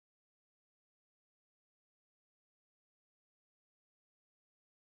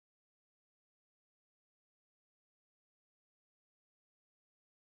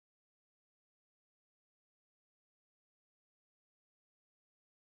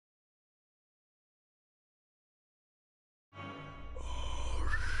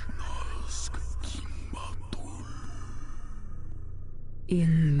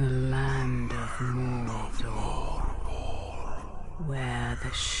In the land of Mordor, where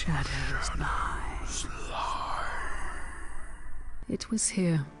the shadows lie. It was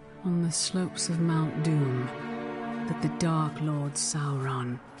here, on the slopes of Mount Doom, that the Dark Lord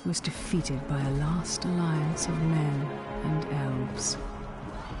Sauron was defeated by a last alliance of men and elves.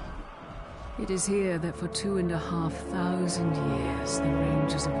 It is here that for 2,500 years the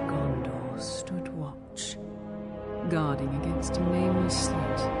Rangers of Gondor stood watch, guarding against a nameless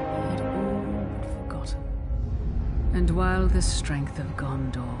threat they had all but forgotten. And while the strength of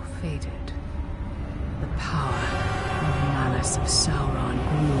Gondor faded, the power and malice of Sauron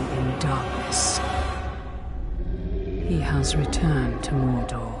grew in darkness. He has returned to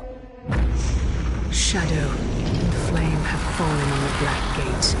Mordor. Shadow and flame have fallen on the Black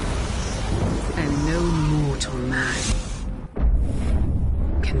Gate, and no mortal man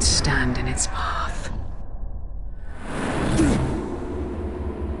can stand in its path.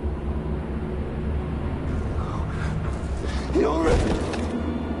 You're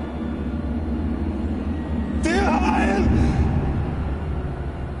dear Iron!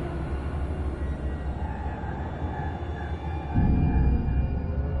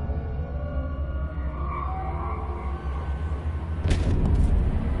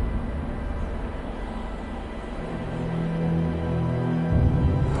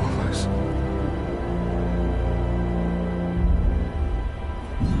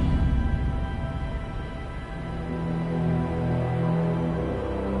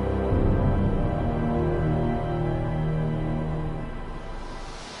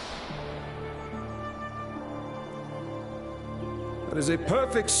 That is a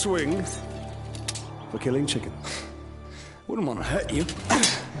perfect swing for killing chicken. Wouldn't want to hurt you.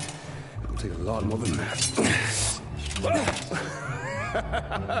 It'll take a lot more than that.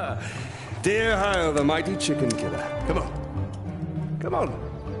 Dear Hyle, the mighty chicken killer. Come on. Come on.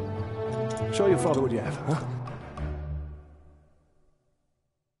 Show your father what you have, huh?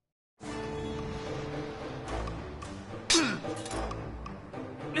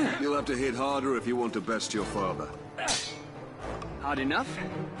 You'll have to hit harder if you want to best your father. Hard enough?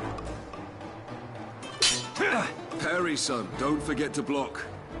 Parry, son. Don't forget to block.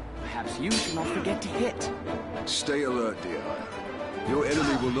 Perhaps you should not forget to hit. Stay alert, dear Hyle. Your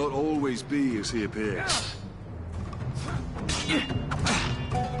enemy will not always be as he appears.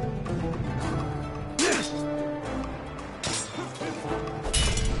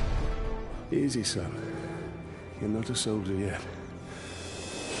 Easy, son. You're not a soldier yet.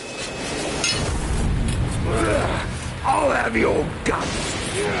 I'll have your guts!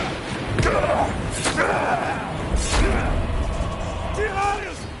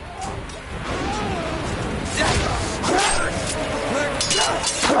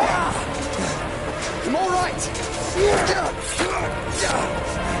 I'm all right!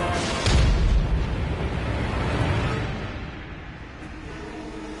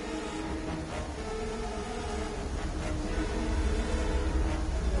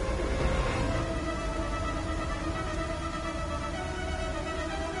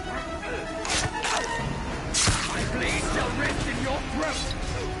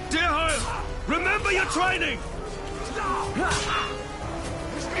 Dear Hyle, remember your training!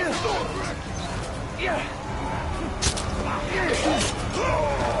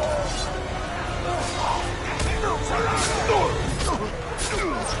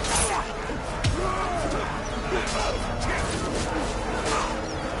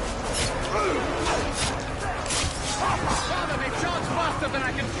 Father, they charge faster than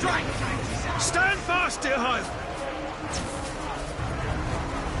I can strike! Stand fast, dear Hyle!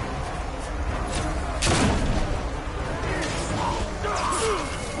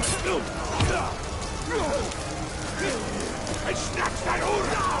 I snatched that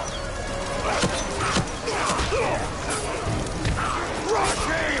order! Rush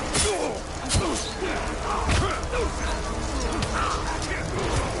him!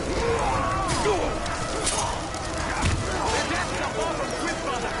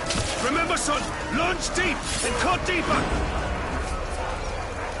 Remember, son, launch deep and cut deeper!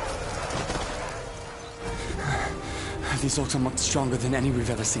 These orcs are much stronger than any we've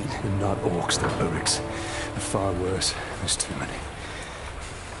ever seen. They're not orcs, they're Uruks. They're far worse. There's too many.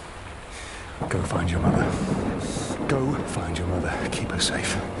 Go find your mother. Go find your mother. Keep her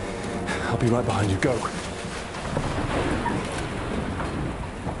safe. I'll be right behind you. Go.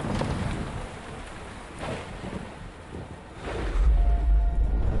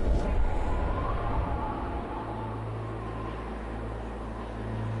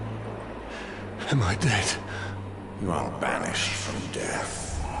 Am I dead? You are banished from death.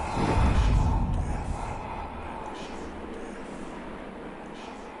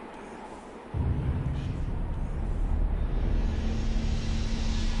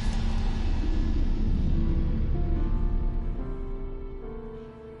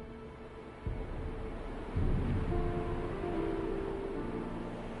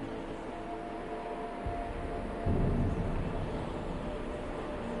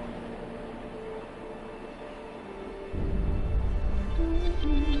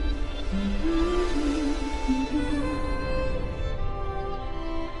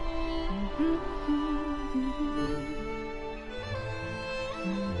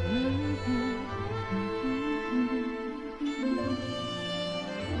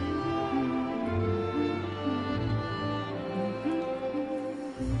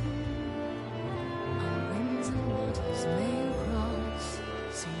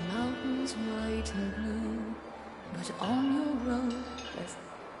 white and blue, but on your road there's...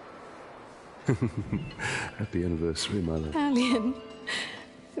 Happy anniversary, my love. Alien,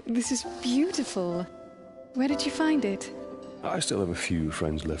 this is beautiful. Where did you find it? I still have a few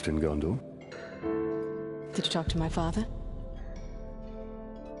friends left in Gondor. Did you talk to my father?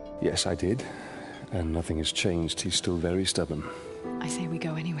 Yes, I did. And nothing has changed. He's still very stubborn. I say we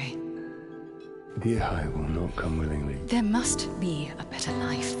go anyway. Dear, I will not come willingly. There must be a better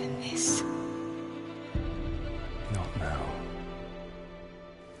life than this. Not now.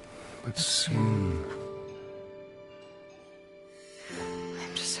 But soon.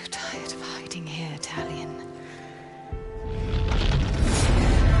 I'm just so tired of hiding here, Talion.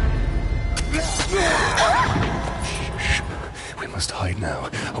 Shh. We must hide now,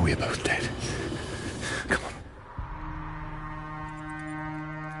 or we are both dead. Come on.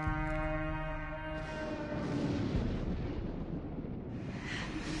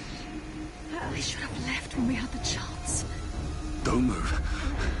 We should have left when we had the chance. Don't move.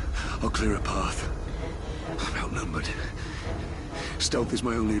 I'll clear a path. I'm outnumbered. Stealth is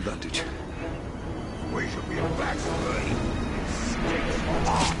my only advantage. We should be back early.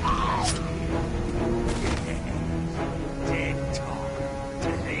 Dead talk.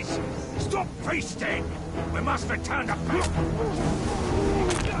 Delicious. Stop feasting! We must return to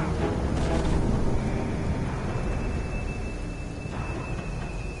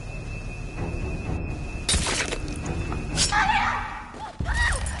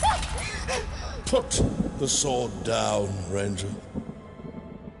Put the sword down, Ranger.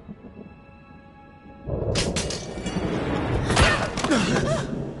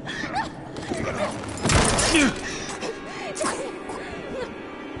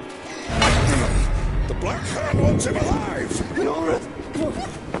 The Black Hand wants him alive! Nora!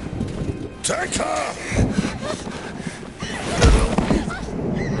 Take her!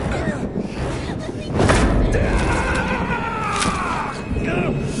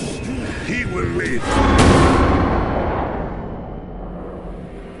 He will live.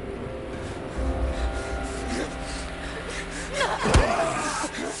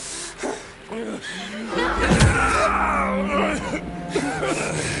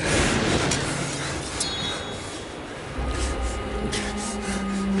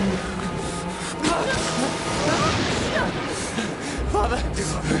 Father!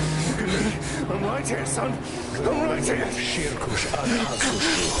 I'm right here, son. I'm right here. Shirkush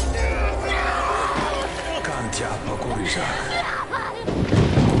Adhazushu. Kantya Pakuriza.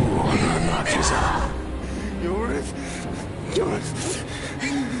 Nakiza. You're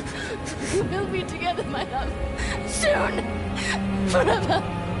We'll be together, my love. Soon. Forever.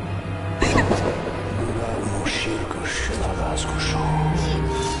 Shirkush Adhazushu.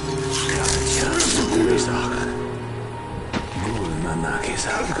 Kantya Pakuriza.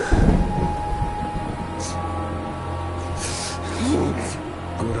 Nakizak.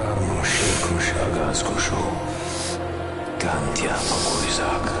 Gurarno Shirkush Agazkushu. Kantya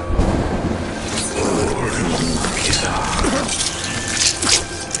Pakurizak. Nakizak.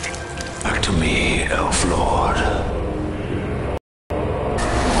 Back to me, Elf Lord.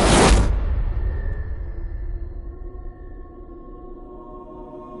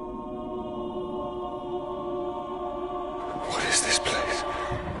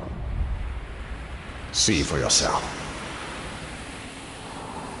 See for yourself.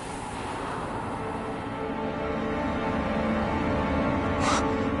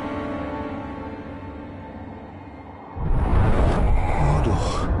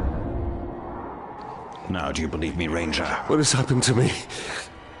 Modor. Now do you believe me, Ranger? What has happened to me?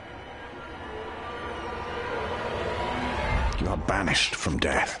 You are banished from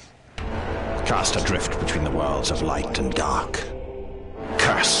death. Cast adrift between the worlds of light and dark.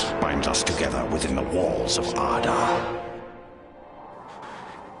 Curse binds us together within the walls of Ardar.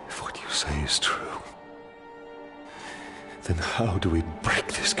 If what you say is true, then how do we break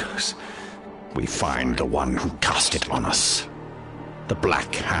this curse? We find the one who cast it on us. The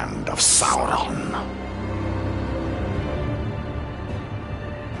Black Hand of Sauron.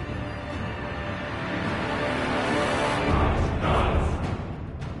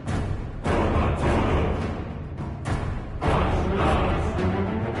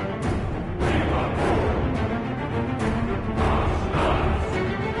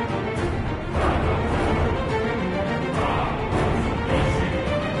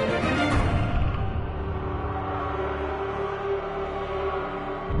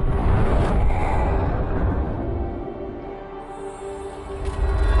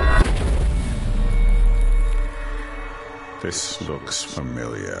 This looks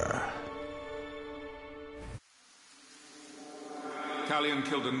familiar. Calian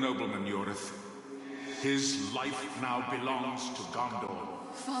killed a nobleman, Yorith. His life now belongs to Gondor.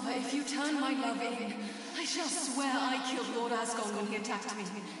 Father, if you turn my love in, I shall swear I killed Lord Asgol when he attacked me.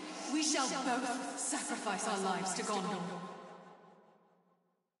 We shall both sacrifice our lives to Gondor.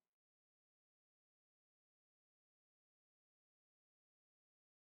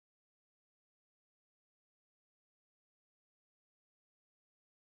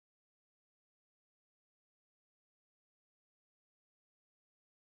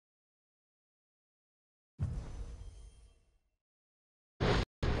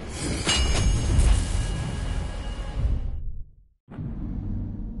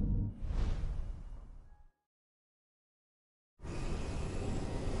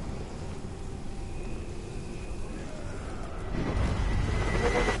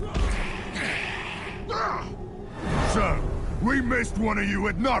 So, we missed one of you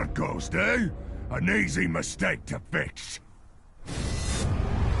at Narcos, eh? An easy mistake to fix.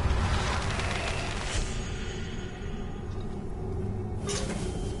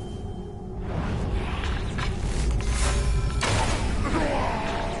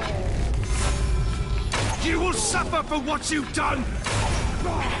 You will suffer for what you've done!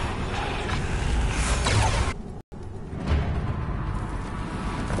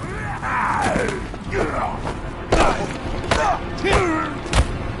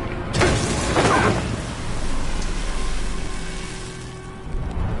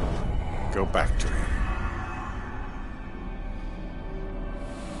 Go back to him.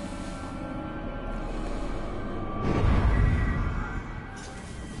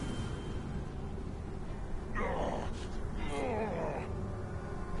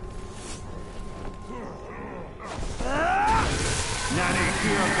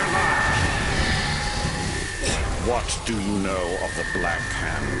 What do you know of the Black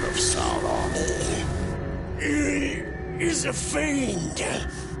Hand of Sauron? He is a fiend.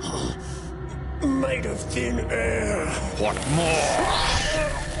 Made of thin air. What more?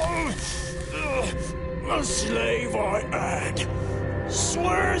 A slave I had.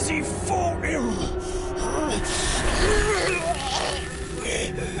 Swears he fought him.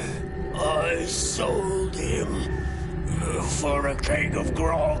 I sold him for a keg of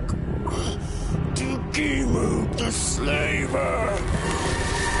grog to Gimuk the slaver.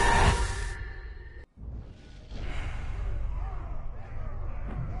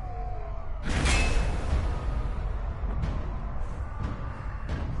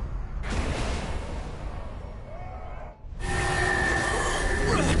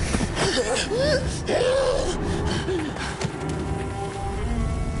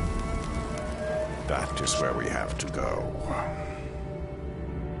 That is where we have to go.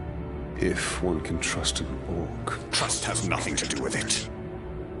 If one can trust an orc. Trust has nothing to do with it.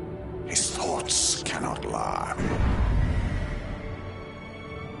 His thoughts cannot lie.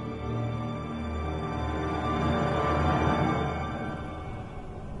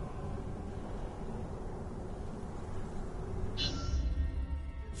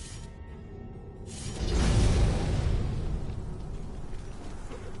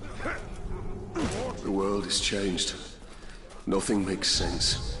 The world has changed. Nothing makes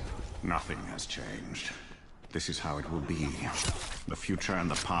sense. Nothing has changed. This is how it will be. The future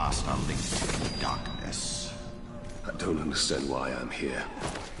and the past are linked in darkness. I don't understand why I'm here.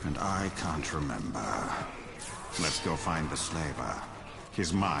 And I can't remember. Let's go find the slaver.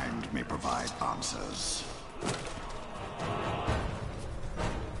 His mind may provide answers.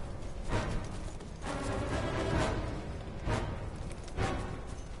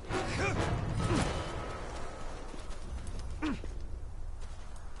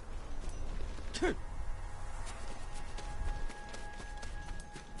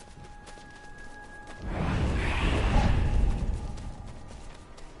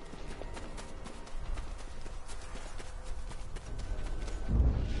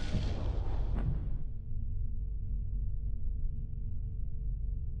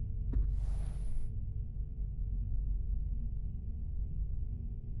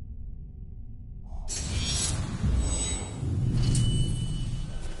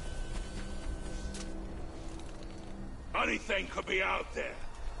 Anything could be out there.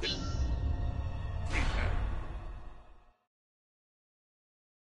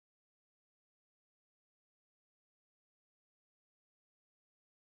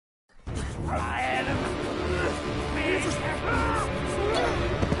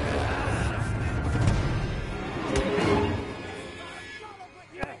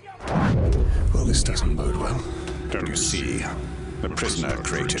 Well, this doesn't bode well. Don't you see? The prisoner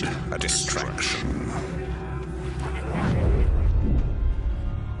created a distraction.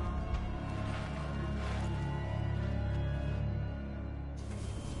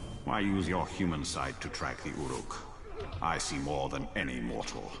 Why use your human side to track the Uruk? I see more than any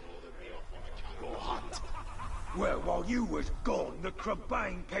mortal. Your hunt. Well, while you was gone, the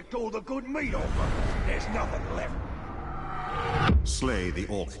Crabane pecked all the good meat off her. There's nothing left. Slay the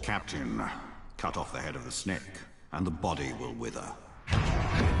Orc captain. Cut off the head of the snake, and the body will wither.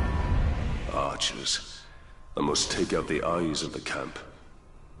 Archers. I must take out the eyes of the camp.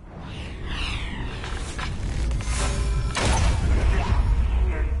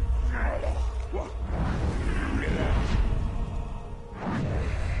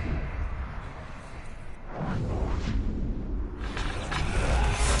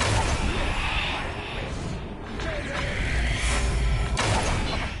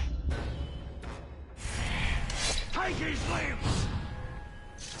 Take his limbs!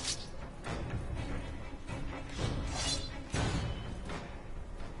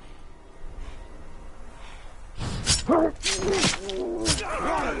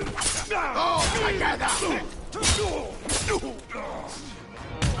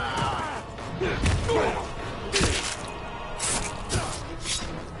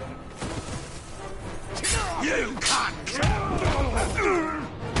 You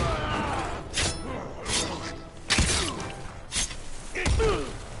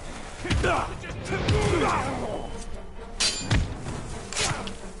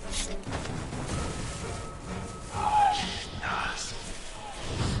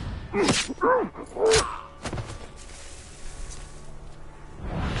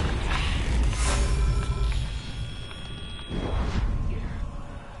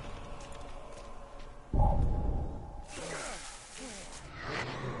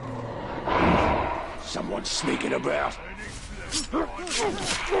Someone's sneaking about. We'll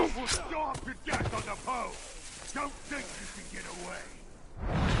stop to death on the pole. Don't think you can get away.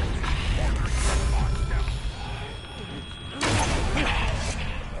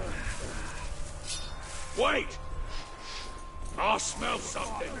 Wait! I smell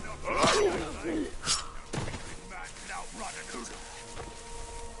something. This man can outrun an Udo.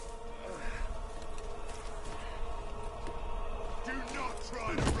 Do not try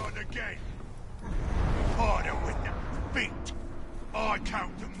to run again. Harder with them feet. I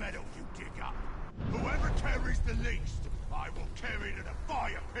count the metal you dig up. Whoever carries the least, I will carry to the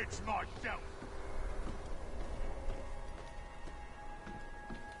fire pits myself.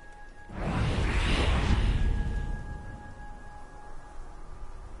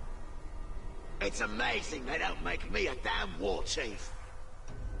 It's amazing they don't make me a damn war chief.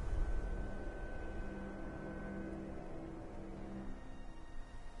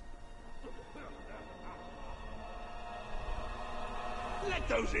 Let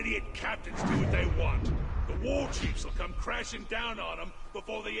those idiot captains do what they want. The war chiefs will come crashing down on them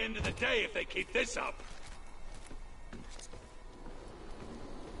before the end of the day if they keep this up.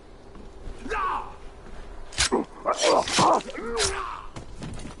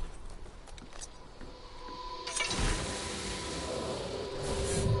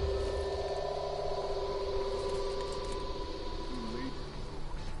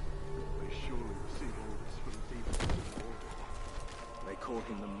 They call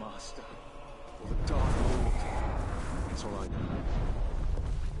him the Master, or the Dark Lord. That's all I know.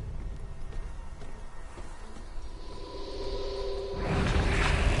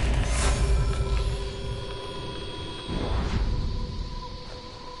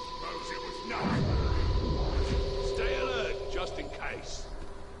 Suppose it was nothing. Stay alert, just in case.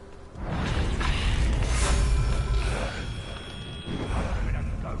 I'm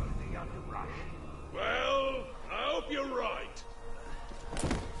gonna go to the underbrush. Well, I hope you're right.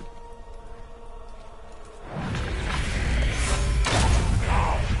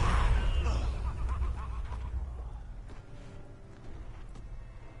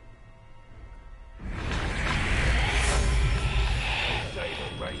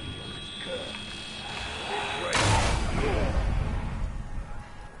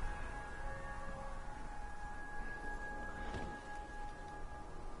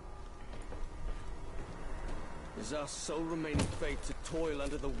 Is our sole remaining fate to toil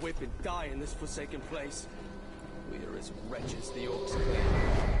under the whip and die in this forsaken place? We are as wretched as the orcs claim.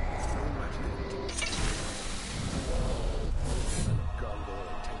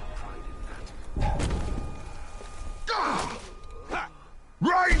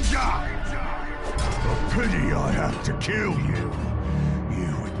 Ranger! A pity I have to kill you.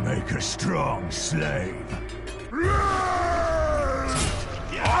 You would make a strong slave.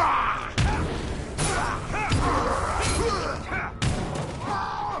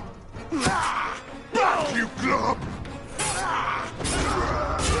 You glub!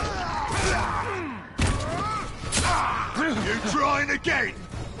 You trying again?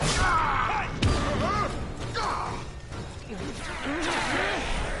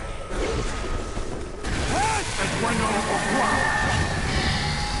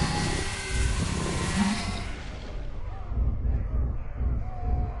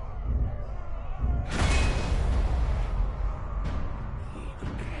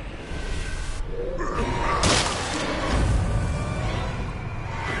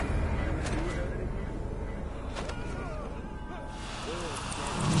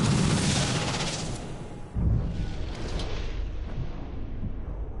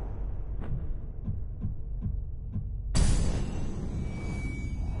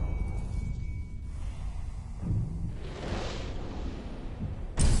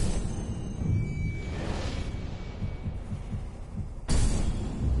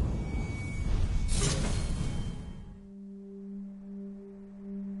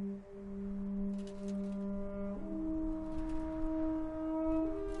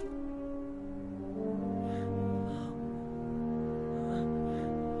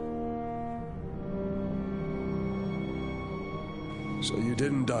 So you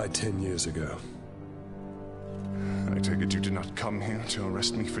didn't die 10 years ago? I take it you did not come here to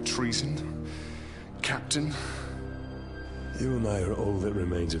arrest me for treason, Captain? You and I are all that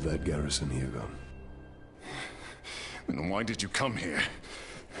remains of that garrison, Hugo. Then why did you come here?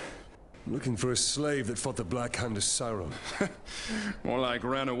 Looking for a slave that fought the Black Hand of Sauron. More like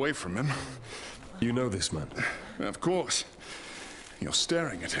ran away from him. You know this man? Of course. You're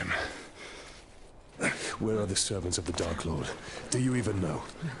staring at him. Where are the servants of the Dark Lord? Do you even know?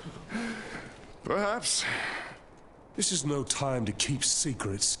 Perhaps. This is no time to keep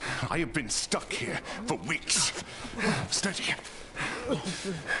secrets. I have been stuck here for weeks. Steady.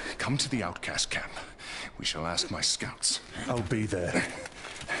 Come to the outcast camp. We shall ask my scouts. I'll be there.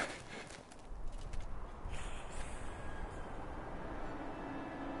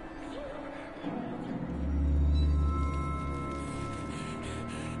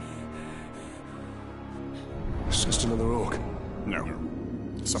 It's just another orc. No.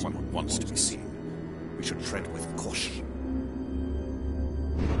 Someone wants to be seen. We should tread with caution.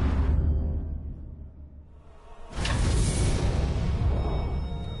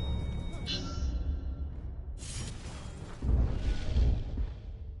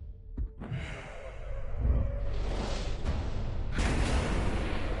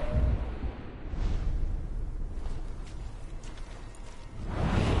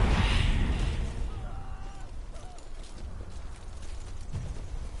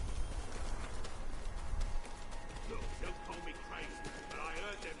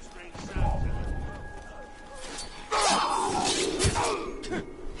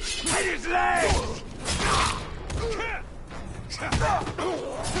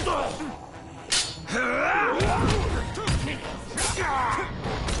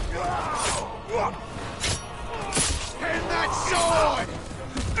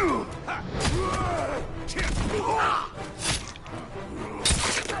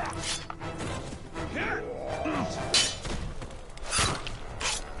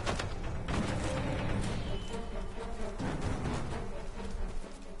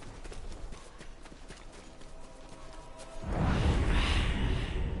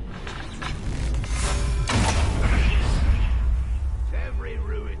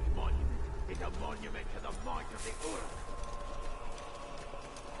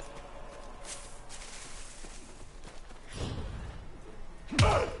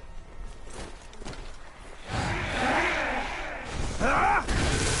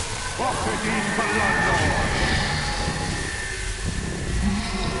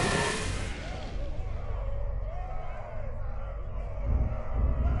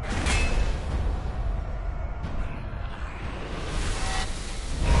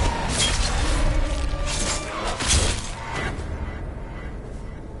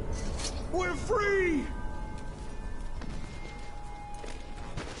 We're free!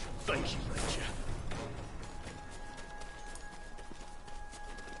 Thank you, Ranger.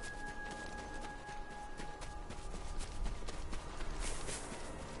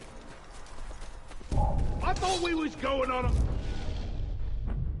 I thought we was going on a...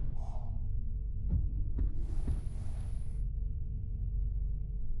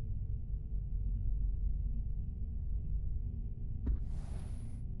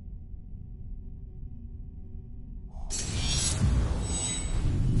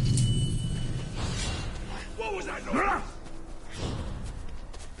 What was that noise?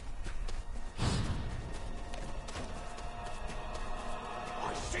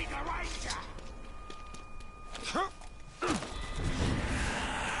 I see the Ranger!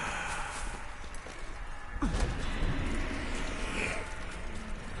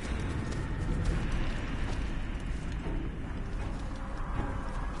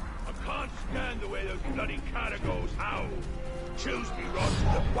 those bloody caragors howl. Choose me, Rod.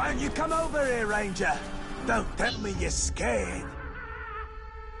 Why don't you come over here, Ranger? Don't tell me you're scared.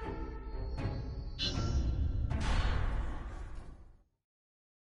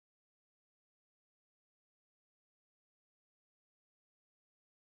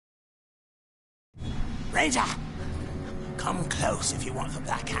 Ranger! Come close if you want the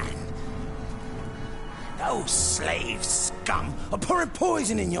Black Hand. Those slave scum are pouring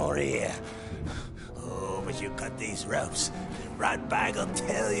poison in your ear. Oh, but you cut these ropes. Ratbag will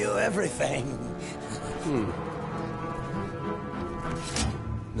tell you everything.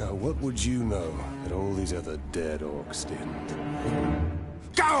 Now, what would you know that all these other dead orcs didn't?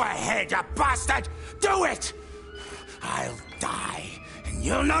 Go ahead, you bastard! Do it! I'll die, and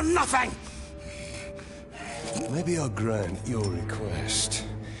you'll know nothing! Maybe I'll grant your request.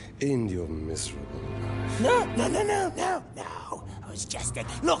 End your miserable life. No. I was just a...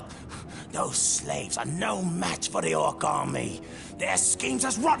 Look! Those slaves are no match for the Orc army. Their scheme's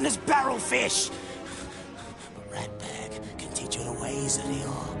as rotten as barrel fish. But Ratbag can teach you the ways of the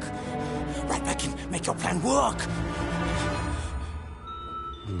Orc. Ratbag can make your plan work.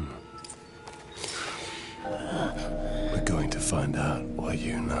 We're going to find out what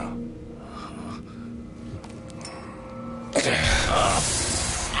you know.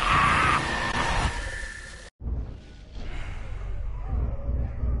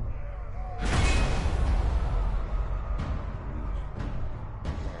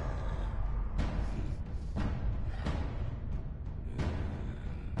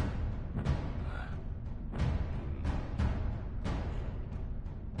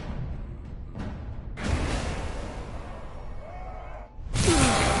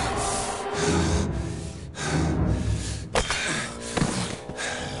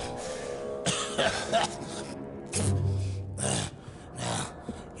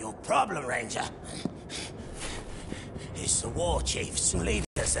 Problem, Ranger. It's the war chiefs and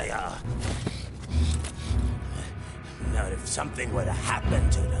leaders they are. Now, if something were to happen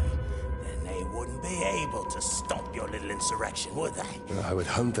to them, then they wouldn't be able to stop your little insurrection, would they? I would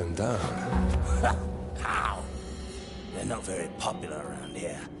hunt them down. How? They're not very popular around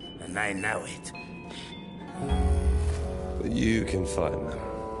here, and they know it. But you can find them.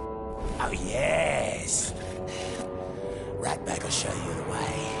 Oh, yes. Ratbag will show you the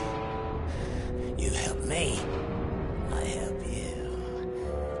way. You help me, I help you.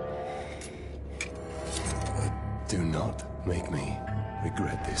 Do not make me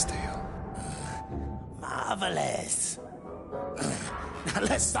regret this deal. Marvelous. Now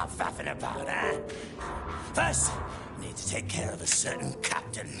let's stop faffing about, huh? First, I need to take care of a certain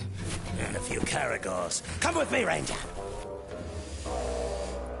captain and a few caragors. Come with me, Ranger.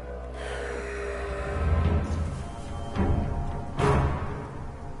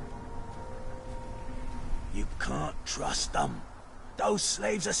 You can't trust them. Those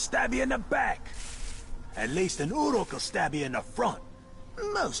slaves will stab you in the back. At least an Uruk will stab you in the front.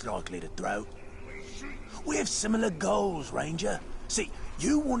 Most likely the throat. We have similar goals, Ranger. See,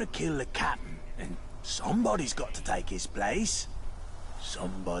 you want to kill the captain, and somebody's got to take his place.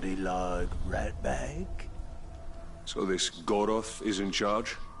 Somebody like Ratbag. So this Goroth is in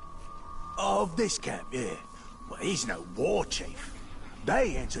charge? Of this camp, yeah. Well, he's no war chief.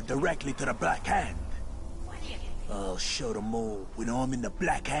 They answer directly to the Black Hand. I'll show them all when I'm in the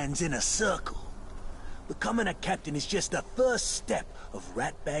Black Hand's inner circle. Becoming a captain is just the first step of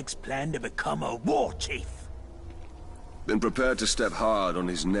Ratbag's plan to become a war chief. Been prepared to step hard on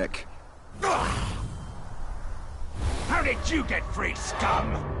his neck. How did you get free,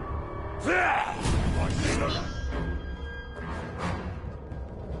 scum?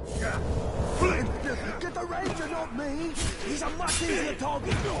 Get the Ranger, not me! He's a much easier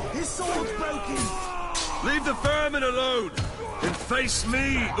target! His sword's broken! Leave the vermin alone and face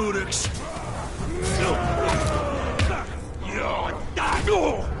me, Uruks.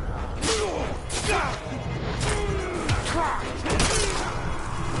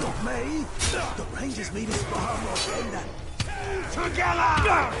 Not me! The Rangers meet us behind our agenda.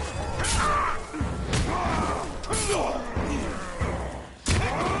 Together!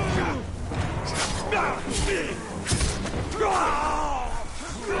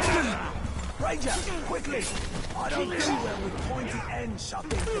 Ranger, quickly! I don't do well with pointy ends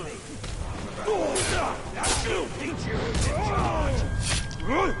shoved into me. I'll teach you who's in charge!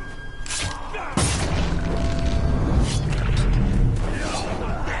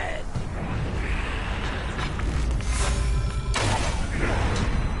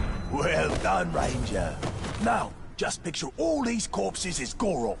 Well done, Ranger. Now, just picture all these corpses as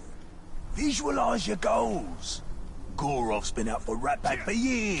Gorov. Visualize your goals. Gorov's been out for Ratbag for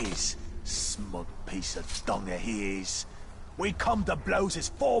years. Smug piece of dung he is. We come to blows as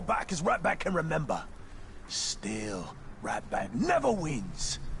far back as Ratback can remember. Still, Ratback never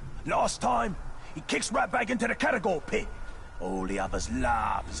wins. Last time, he kicks Ratback into the Caragor pit. All the others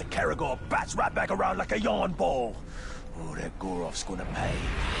laugh as the Caragor bats Ratback around like a yarn ball. Oh, that Gorov's gonna pay.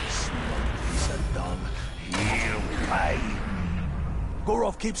 Smug piece of dung. He'll pay.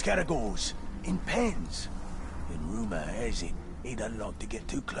 Gorov keeps Caragors in pens. And rumor has it he doesn't like to get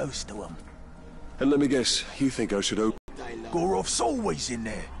too close to them. And let me guess, you think I should open... Gorov's always in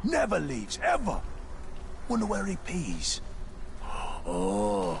there. Never leaves, ever. Wonder where he pees.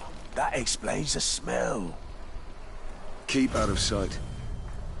 Oh, that explains the smell. Keep out of sight.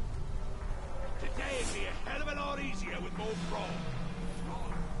 Today'd be a hell of a lot easier with more brawn.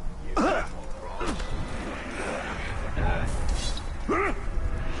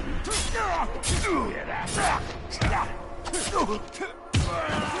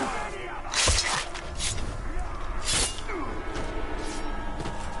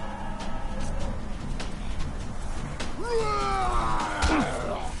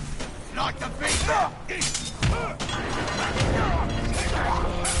 Like the big...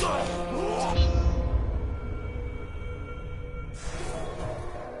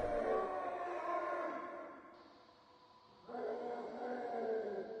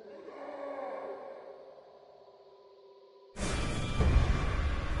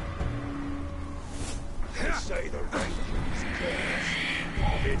 They say the rain is cursed.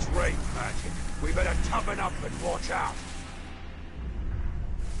 It's rain magic. We better toughen up and watch out.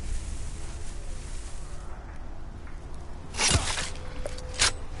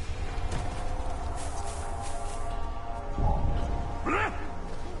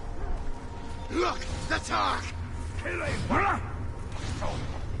 Look, the Tark! Kill him!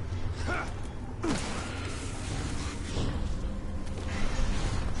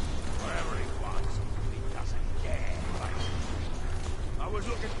 Wherever he was, he doesn't care. I was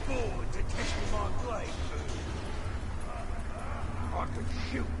looking forward to testing my blade. I could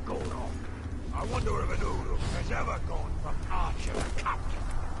shoot Gordon. I wonder if an Uruk has ever gone from archer to captain.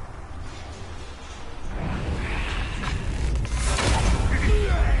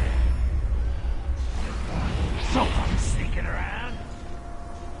 Someone's sneaking around.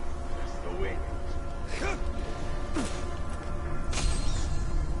 That's the wind.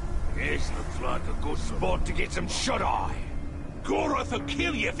 This looks like a good spot to get some shut-eye. Goroth will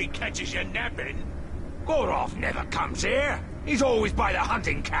kill you if he catches you napping. Goroth never comes here. He's always by the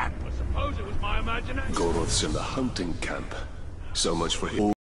hunting camp. I suppose it was my imagination. Goroth's in the hunting camp. So much for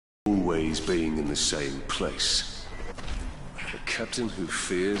him always being in the same place. A captain who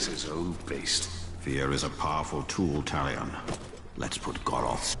fears his own beast. Fear is a powerful tool, Talion. Let's put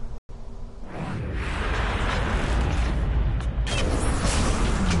Goroth's...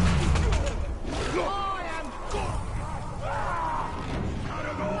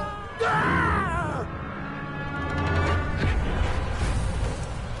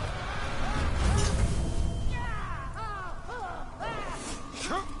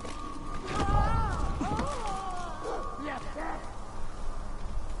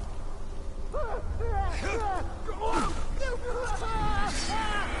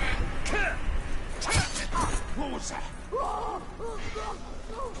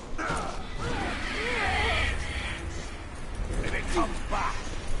 If it comes back,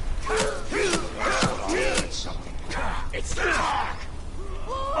 it's the Tark!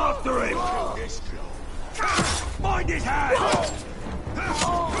 After him! Mind his hand!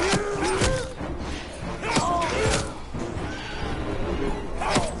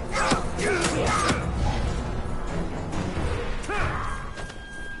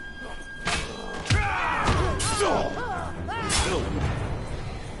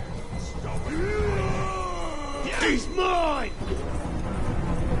 He's mine!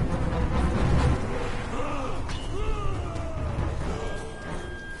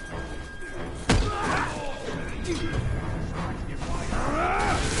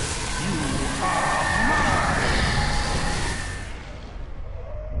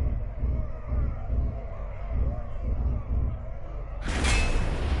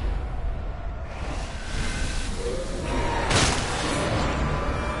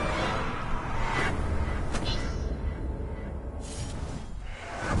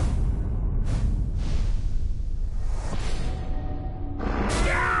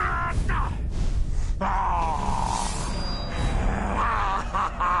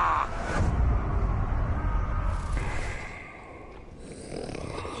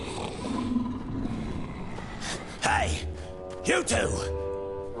 Hey! You two!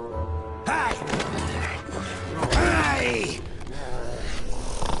 Hey! Hey!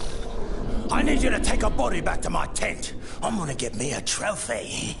 I need you to take a body back to my tent. I'm gonna get me a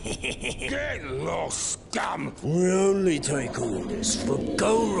trophy. Get lost, scum! We only take orders for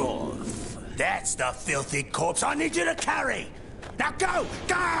Goroth. That's the filthy corpse I need you to carry. Now go!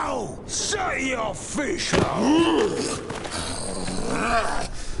 Go! Shut your fish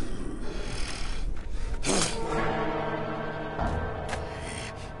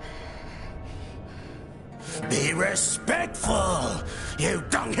Be respectful, you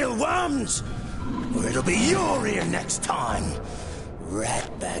dunghill worms! Or it'll be your ear next time.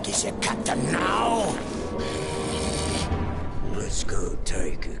 Ratbag is your captain now. Let's go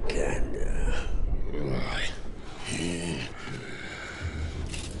take a gander.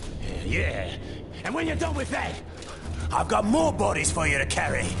 Yeah, and when you're done with that, I've got more bodies for you to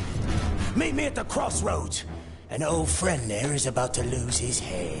carry. Meet me at the crossroads. An old friend there is about to lose his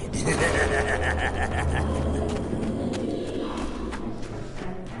head.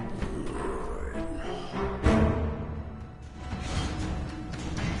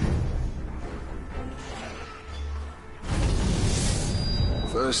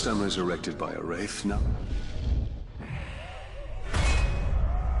 First I'm resurrected by a wraith, now...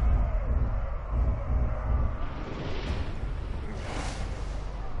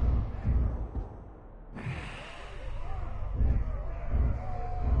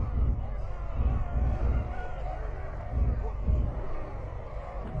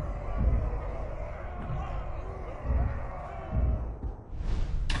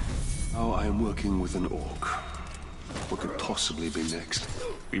 Oh, I am working with an orc. What could possibly be next?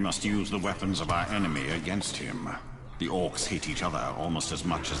 We must use the weapons of our enemy against him. The orcs hate each other almost as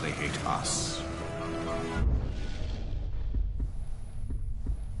much as they hate us.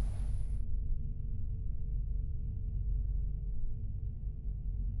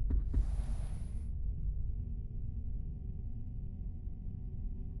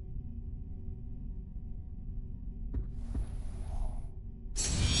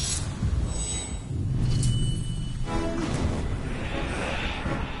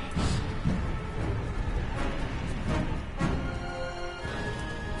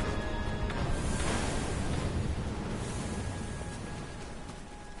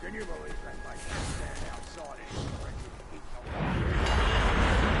 Can you believe that they can stand outside and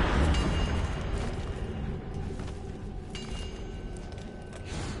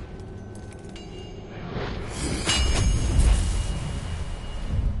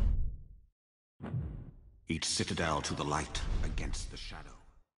Each citadel to the light against the shadow.